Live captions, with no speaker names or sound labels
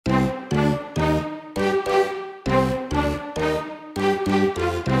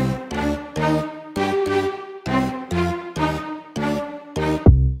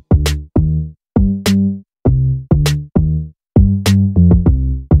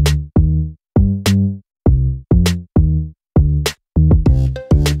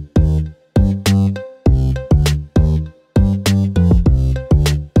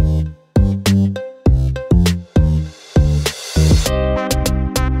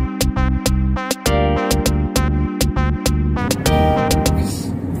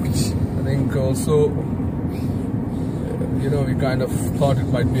kind of thought it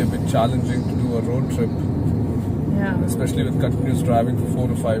might be a bit challenging to do a road trip, especially with continuous driving for 4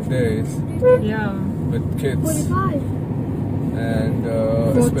 to 5 days. With kids, 45. and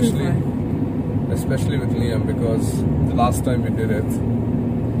especially with Liam, because the last time we did it,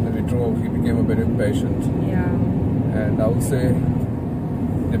 when we drove, he became a bit impatient. And I would say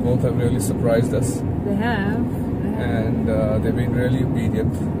they both have really surprised us. They have. And they've been really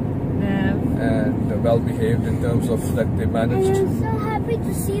obedient. And well behaved in terms of that they managed. I'm so happy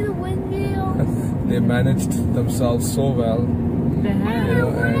to see the windmill. They managed themselves so well. They have. You know,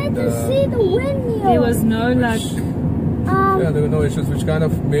 I wanted to see the windmill. There was no like. Yeah, there were no issues, which kind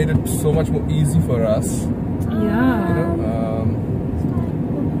of made it so much more easy for us. You know,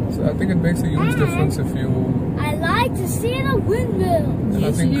 so I think it makes a huge difference if you. I like to see the windmill. And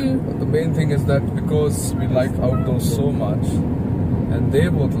I think the main thing is that because we like outdoors so much, and they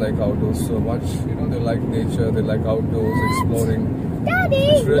both like outdoors so much, you know, they like nature, they like outdoors, exploring.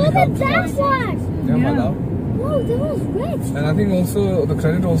 Daddy, really look at that us. one. Yeah, my love. Whoa, that was rich. And I think also the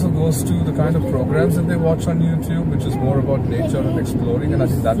credit also goes to the kind of programs that they watch on YouTube, which is more about nature and exploring. And I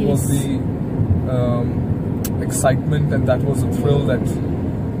think that was the excitement, and that was the thrill that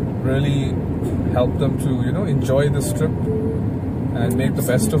really helped them to, you know, enjoy this trip and make the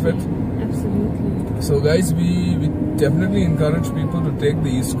best of it. Absolutely. So guys, we definitely encourage people to take the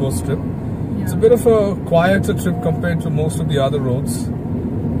East Coast trip. It's a bit of a quieter trip compared to most of the other roads.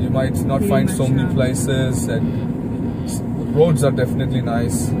 You might not find so many places, and the roads are definitely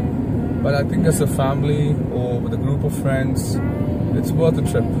nice. But I think as a family or with a group of friends, it's worth a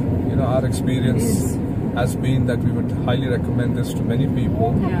trip. You know, our experience has been that we would highly recommend this to many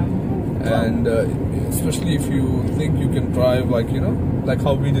people. And especially if you think you can drive, like, you know, like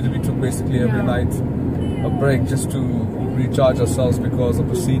how we did. We took basically every night a break just to recharge ourselves because of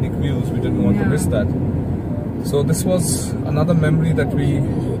the scenic views. We didn't want to miss that. So this was another memory that we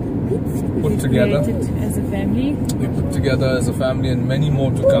put together as a family. We put together as a family, and many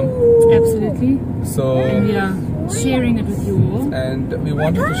more to come. Absolutely. So and we are sharing it with you all. And we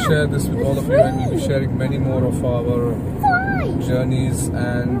wanted to share this with all of you, and we'll be sharing many more of our journeys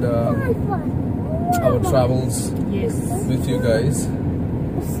and our travels with you guys.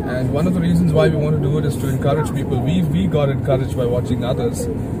 And one of the reasons why we want to do it is to encourage people. We got encouraged by watching others.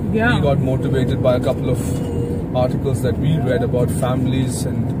 We got motivated by a couple of articles that we read about families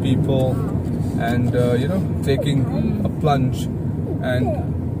and people, and you know, taking a plunge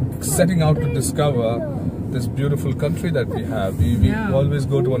and setting out to discover this beautiful country that we have. We always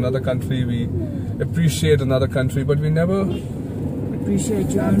go to another country, we appreciate another country, but we never appreciate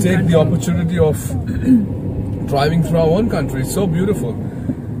your own take country. the opportunity of driving through our own country. It's so beautiful.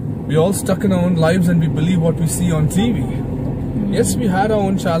 We're all stuck in our own lives and we believe what we see on TV. Yes, we had our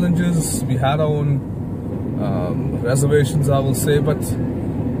own challenges, we had our own reservations, I will say, but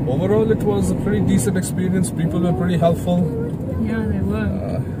overall it was a pretty decent experience. People were pretty helpful. Yeah, they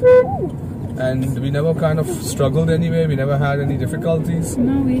were. And we never kind of struggled anyway. We never had any difficulties.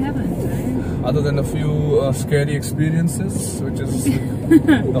 No, we haven't. Other than a few scary experiences, which is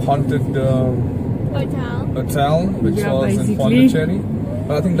the haunted hotel, which was in Pondicherry.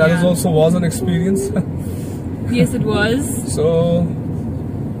 But I think that is also was an experience. Yes, it was. So,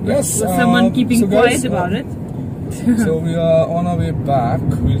 yes. Was someone keeping quiet about it? So we are on our way back.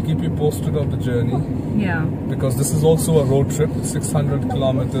 We'll keep you posted of the journey. Yeah. Because this is also a road trip. 600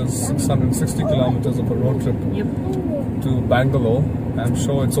 kilometers, 660 kilometers of a road trip to Bangalore. I'm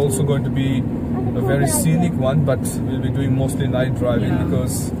sure it's also going to be a very scenic one, but we'll be doing mostly night driving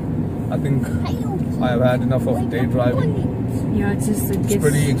because I think I have had enough of day driving. Yeah, it's just it's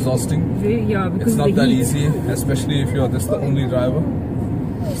pretty exhausting. Because it's not that easy, especially if you're just the only driver.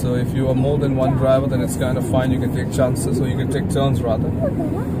 So if you are more than one driver, then it's kind of fine. You can take chances, or you can take turns rather.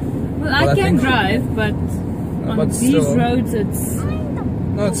 Well, I can drive, but on these roads, it's...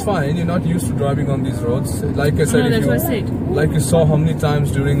 No, it's fine. You're not used to driving on these roads. Like I said, that's what I said. Like you saw how many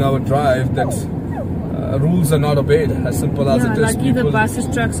times during our drive that rules are not obeyed. As simple as it is. Like either buses,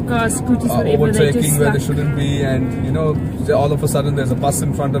 trucks, cars, scooters, are overtaking where they shouldn't be, and you know, all of a sudden there's a bus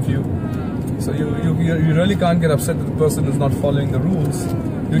in front of you. So you really can't get upset that the person is not following the rules.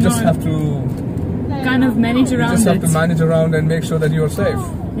 You just have to kind of manage around it. You just have to manage around and make sure that you are safe.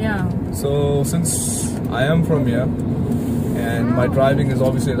 Yeah. So since I am from here and my driving is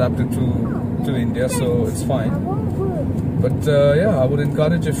obviously adapted to India, so it's fine. But yeah, I would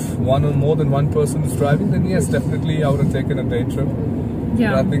encourage if one or more than one person is driving, then yes, definitely I would have taken a day trip.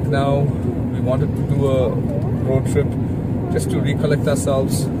 Yeah. But I think now we wanted to do a road trip just to recollect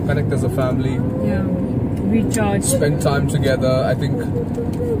ourselves, connect as a family. Yeah. Recharge. Spend time together. I think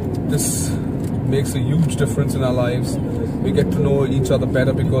this makes a huge difference in our lives. we get to know each other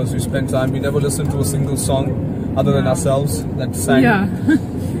better because we spend time. We never listen to a single song other than ourselves that sang. Yeah.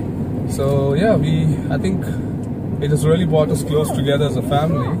 So yeah, I think it has really brought us close together as a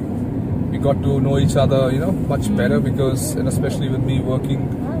family. We got to know each other, much better because, and especially with me working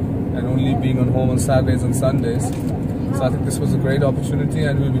and only being on home on Saturdays and Sundays. So I think this was a great opportunity,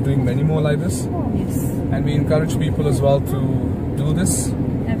 and we'll be doing many more like this. Yes. And we encourage people as well to do this.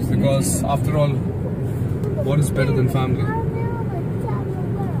 Absolutely. Because after all, what is better than family?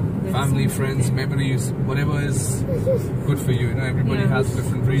 Family, friends, memories, whatever is good for you. Everybody has a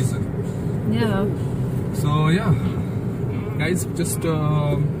different reason. Yeah. So yeah, guys, just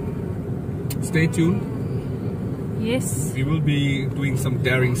stay tuned. Yes. We will be doing some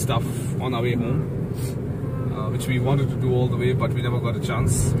daring stuff on our way home, which we wanted to do all the way, but we never got a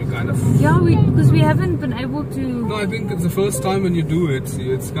chance. We kind of... Yeah, because we haven't been able to... No, I think it's the first time when you do it,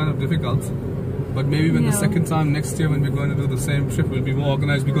 it's kind of difficult. But maybe when the second time next year when we're going to do the same trip, we'll be more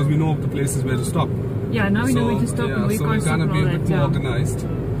organized because we know the places where to stop. Yeah, now we know where to stop, and we can't stop. So we kind of be a bit more organized.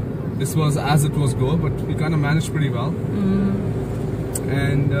 This was as it was go, but we kind of managed pretty well.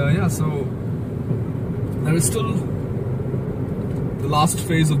 And yeah, so there is still the last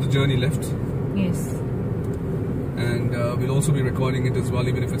phase of the journey left. Yes. And we'll also be recording it as well,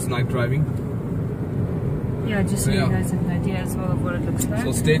 even if it's night driving. Yeah, just so you guys have an idea as well of what it looks like.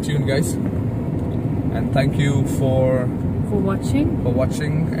 So stay tuned, guys. And thank you for watching. For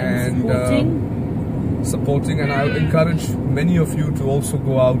watching and supporting. And I encourage many of you to also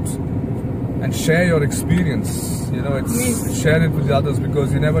go out and share your experience. Share it with the others,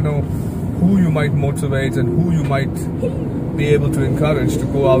 because you never know who you might motivate and who you might be able to encourage to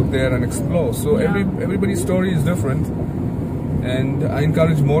go out there and explore. So everybody's story is different, and I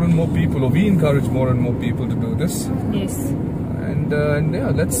encourage more and more people, or we encourage more and more people to do this. Yes. And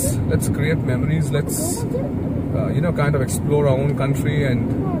yeah, let's create memories. Let's kind of explore our own country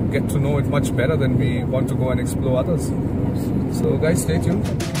and get to know it much better than we want to go and explore others. So guys, stay tuned.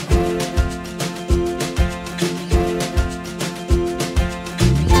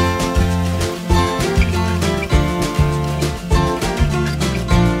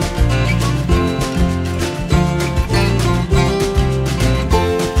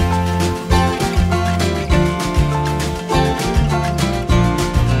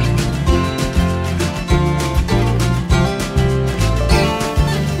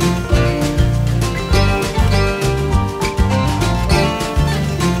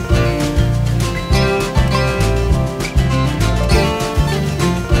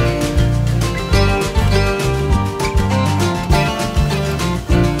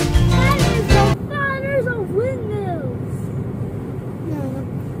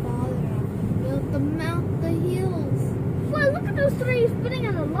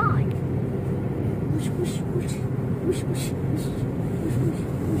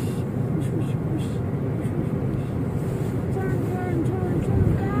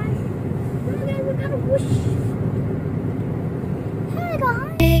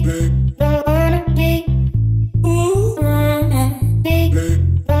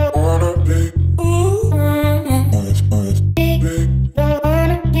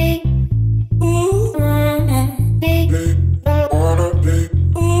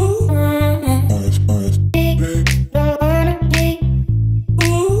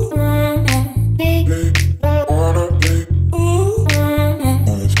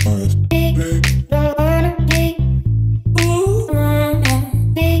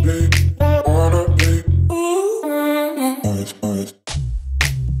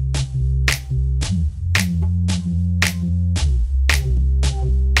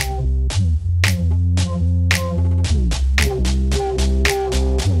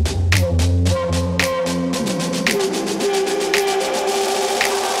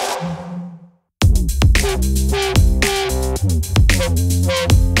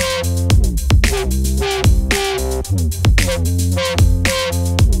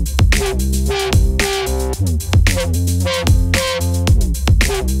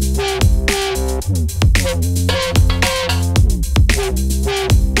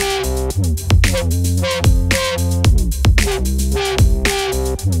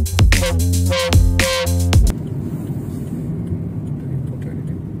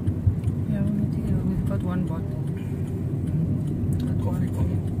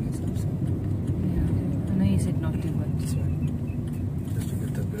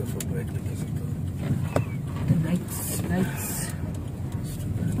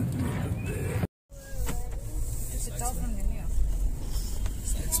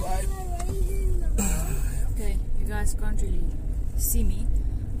 Okay, you guys can't really see me.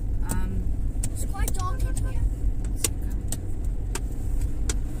 It's quite dark in here.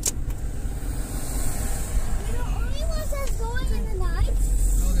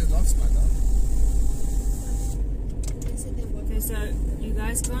 So you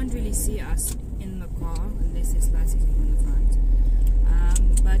guys can't really see us in the car unless there's lights on the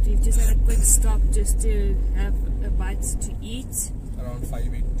front. But we've just had a quick stop just to have a bite to eat. Around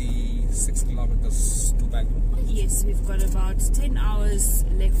 586 kilometers to Bangalore. Yes, we've got about 10 hours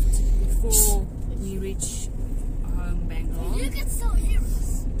left before we reach home, Bangalore. You can still hear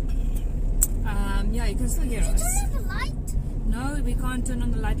us. Yeah, you can still hear us. Turn on the light. No, we can't turn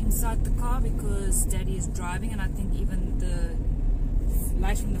on the light inside the car because Daddy is driving, and I think even the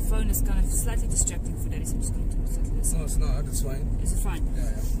light from the phone is kind of slightly distracting for Daddy, so I'm just going to turn it slightly this. No, it's not. It's fine. Is it fine?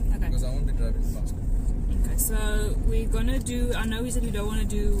 Yeah. Okay. Because I won't be driving fast. Okay, so we're gonna do, I know we said we don't want to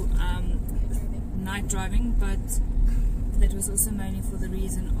do night driving, but that was also mainly for the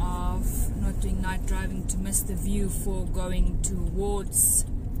reason of not doing night driving to miss the view for going towards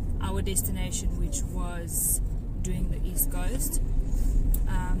our destination, which was doing the East Coast.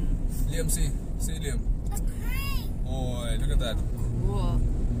 Liam, see Liam. Okay. Boy, look at that. Cool.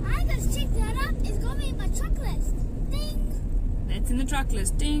 I just checked that up. It's gonna be in my truck list. Ding. That's in the truck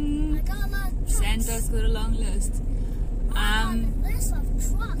list. I Ding! got a lot of trucks. Santa's got a long list. I'm on the list of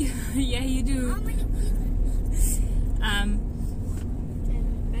trucks. Yeah, you do. How many people?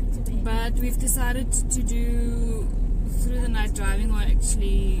 Back to bed. But we've decided to do through the night driving, or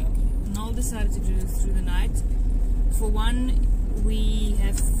actually Noel decided to do through the night. For one, we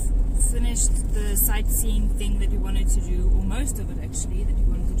have finished the sightseeing thing that we wanted to do, or most of it actually, that we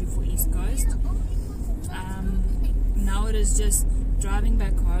wanted to do for East Coast. Now it is just driving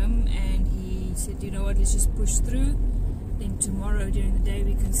back home, and he said, you know what, let's just push through. Then tomorrow during the day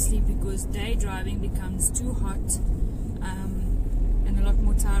we can sleep, because day driving becomes too hot and a lot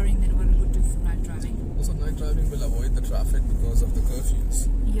more tiring than what it would do for night driving. Also, night driving will avoid the traffic because of the curfews.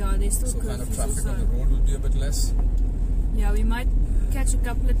 Yeah, there's still So curfews kind of traffic also. on the road will be a bit less. Yeah, we might catch a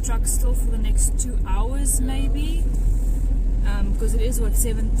couple of trucks still for the next 2 hours maybe, because it is what,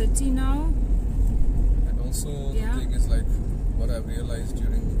 7:30 now. And also Yeah. the thing is, like, what I've realized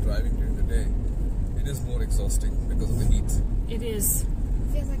during driving during the day, it is more exhausting because of the heat. It is.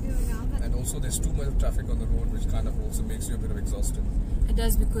 Feels like you're around, but And also there's too much traffic on the road, which kind of also makes you a bit of exhausted. It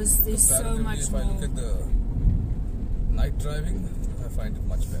does, because there's so Comparatively, much if more. I look at the night driving, I find it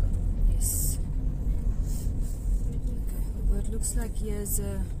much better. Yes. Okay, well, it looks like here's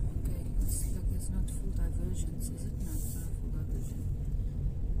a. Okay, it's like it's not full diversions, is it? No, it's not a full diversion.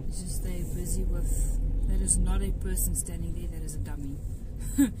 It's just they're busy with. That is not a person standing there, that is a dummy.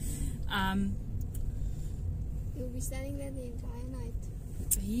 you'll be standing there the entire night.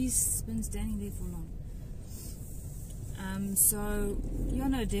 He's been standing there for long. So, yeah,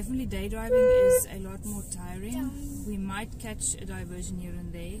 no, definitely day driving is a lot more tiring. We might catch a diversion here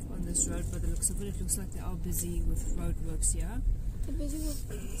and there on this road, by the looks of it. It looks like they are busy with roadworks here. They're busy with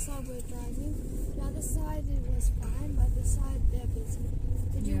the side we're driving. The other side it was fine, but the side they're busy.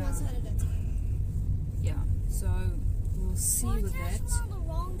 They do Yeah. one side at a time. Yeah, so we'll see with that. on the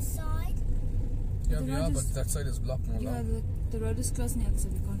wrong side. Yeah, The we road are, is- but that side is blocked more Yeah, now. the road is closed on the other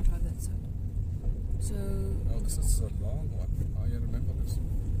side, we can't drive that side. So, Oh, this is a long one. Oh, you remember this?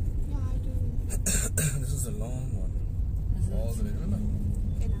 Yeah, I do. This is a long one. is it? All the way, remember?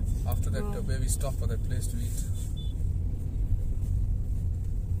 Enough. After that, Wow. where we stop for that place to eat.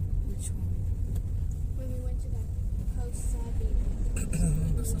 Which one? When we went to that coast side,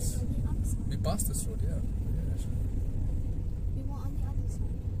 This is. on the other side. We passed this road, yeah. Yeah, actually. We were on the other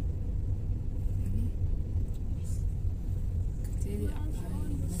side. Really? Clearly, I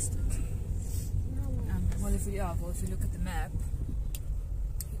missed it. Well, if we look at the map,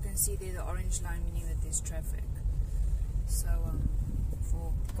 you can see there the orange line, meaning that there's traffic. So,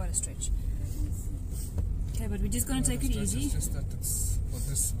 for quite a stretch. Okay, but we're just going to take it easy. It's just that it's for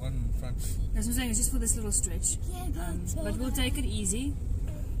this one front. That's what I'm saying, it's just for this little stretch. But we'll take it easy.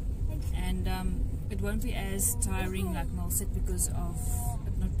 And it won't be as tiring, like Noel said, because of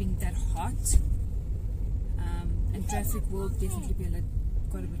it not being that hot. And traffic will definitely be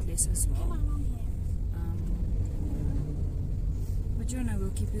quite a bit less as well. But you know, we'll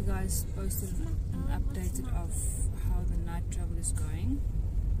keep you guys posted and updated of how the night travel is going.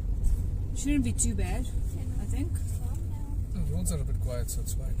 Shouldn't be too bad, I think. The roads are a bit quiet, so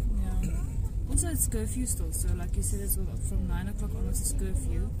it's fine. Yeah. Also, it's curfew still, so like you said, it's from 9 o'clock onwards it's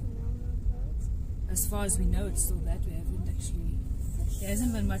curfew. As far as we know, it's still that. We haven't actually. There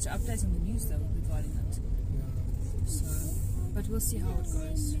hasn't been much updates on the news though regarding it. So, but we'll see how it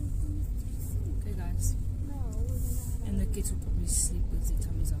goes. Okay, guys. And the kids will probably sleep with their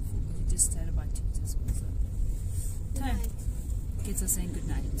tummies off because we just had a bite to eat as well. So, time. Kids are saying good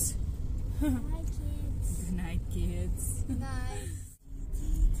night. Hi, kids. Good night, kids. Night.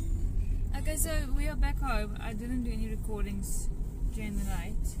 Okay, so we are back home. I didn't do any recordings during the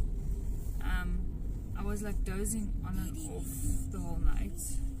night. I was like dozing on and off the whole night.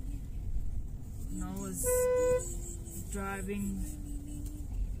 Noel was driving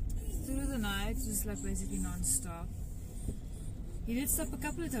through the night, just like basically non-stop. He did stop a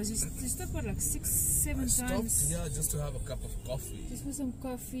couple of times. He stopped what, like 6-7 times. Yeah, just to have a cup of coffee. Just for some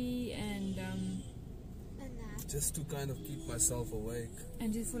coffee and just to kind of keep myself awake.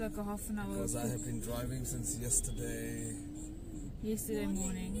 And just for like a half an hour. Because I have been driving since yesterday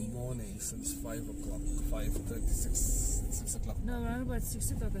morning. Morning since 5 o'clock, 5:36, 6 o'clock. No, around about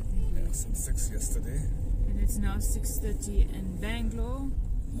 6 o'clock I think. Yeah, since 6 yesterday. And it's now 6:30 in Bangalore.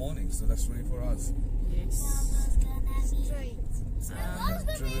 Morning, so that's 24 hours. Yes. Straight. So I have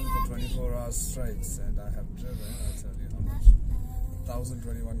driven for 24 hours straight, and I have driven, I'll tell you how much,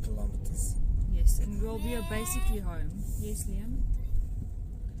 1,021 kilometers. Yes, and we are basically home. Yes, Liam?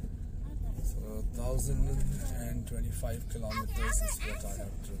 So 1,025 kilometers is what I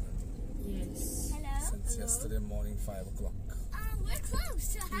have driven. Yes. Since yesterday morning, 5 o'clock. We're close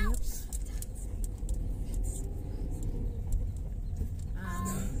to house.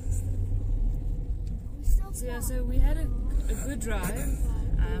 So we had a good drive.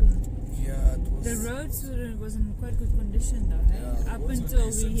 Yeah, it was. The roads was in quite good condition though, hey? Yeah, Up roads were until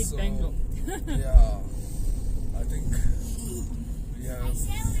we decent, hit so Bangalore. Yeah, I think we have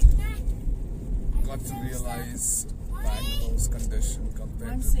got to realize Bangalore's condition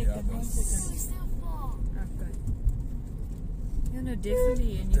compared to the others. Okay. Yeah, no,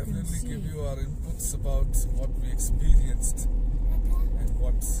 definitely. And you can Definitely see. give you our inputs about what we experienced and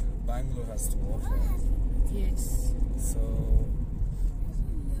what Bangalore has to offer. Yes. So,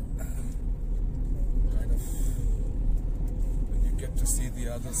 kind of, when you get to see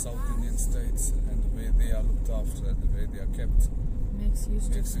the other South Indian states and the way they are looked after and the way they are kept, Makes you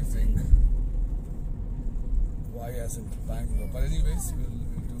think, why hasn't Bangalore? But anyways,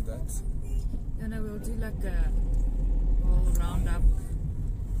 we'll do that. And I will do like a whole roundup.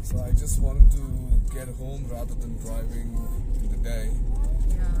 So I just wanted to get home rather than driving in the day.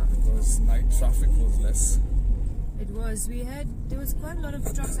 Yeah. Because night traffic was less. It was. There was quite a lot of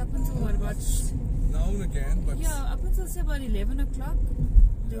trucks up until what, about... Now and again, but Yeah, up until say about 11 o'clock.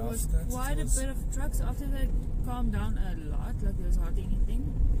 There Yeah, was after that, quite it a was- bit of trucks. After that, calmed down a lot, like there was hardly anything.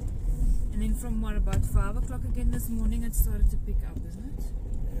 And then from what, about 5 o'clock again this morning, it started to pick up, isn't it?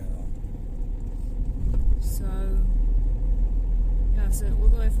 yeah. So, yeah, so all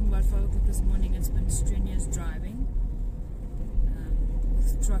the way from about 5 o'clock this morning, it's been strenuous driving.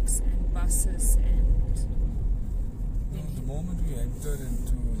 With trucks and buses and... The moment we entered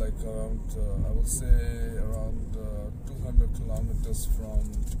into like around, I would say around 200 kilometers from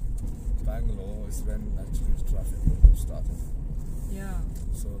Bangalore is when actually the traffic started. Yeah.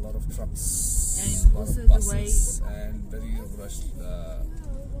 So a lot of trucks, And a lot also of the buses, and very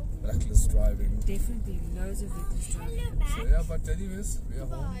reckless driving. Definitely, loads of vehicles driving. So yeah, but anyways, we are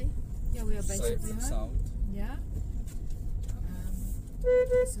home, Yeah, we are safe basically and home. sound. Yeah.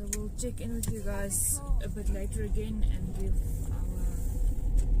 So we'll check in with you guys a bit later again and give our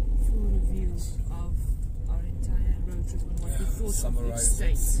full review of our entire road trip and what we thought of each Summarize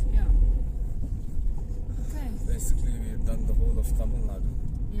state. it. Yeah. Okay. Basically, we have done the whole of Tamil Nadu,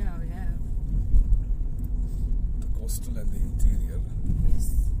 Yeah, we have. the coastal and the interior. Yes.